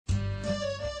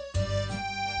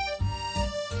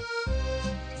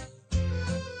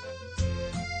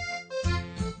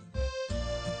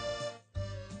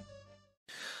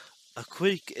a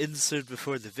quick insert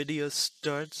before the video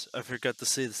starts. I forgot to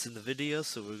say this in the video,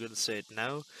 so we're gonna say it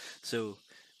now. So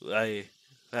I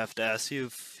have to ask you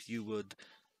if you would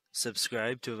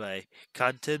subscribe to my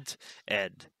content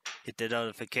and hit the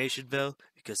notification bell,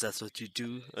 because that's what you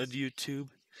do on YouTube.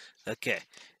 Okay,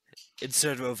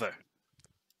 insert over.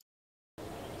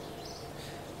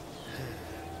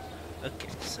 Okay,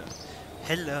 so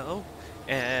hello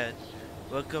and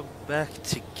welcome back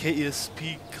to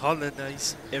KSP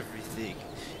Colonize Everything.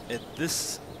 In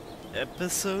this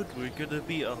episode, we're gonna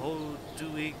be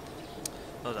doing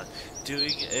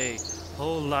a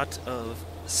whole lot of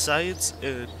science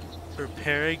and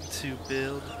preparing to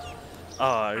build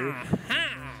our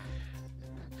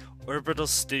orbital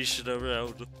station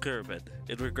around Kerman.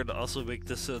 And we're gonna also make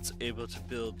this so it's able to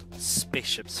build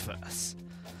spaceships for us.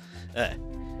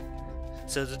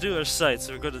 So to do our science,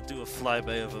 we're going to do a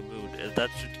flyby of a moon, and that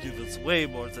should give us way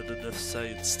more than enough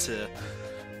science to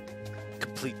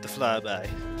complete the flyby.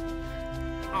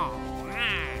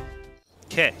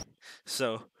 Okay,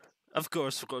 so of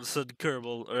course we're going to send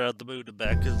Kerbal around the moon and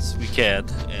back because we can,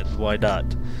 and why not?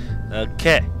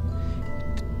 Okay,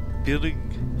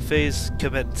 building phase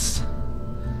commenced.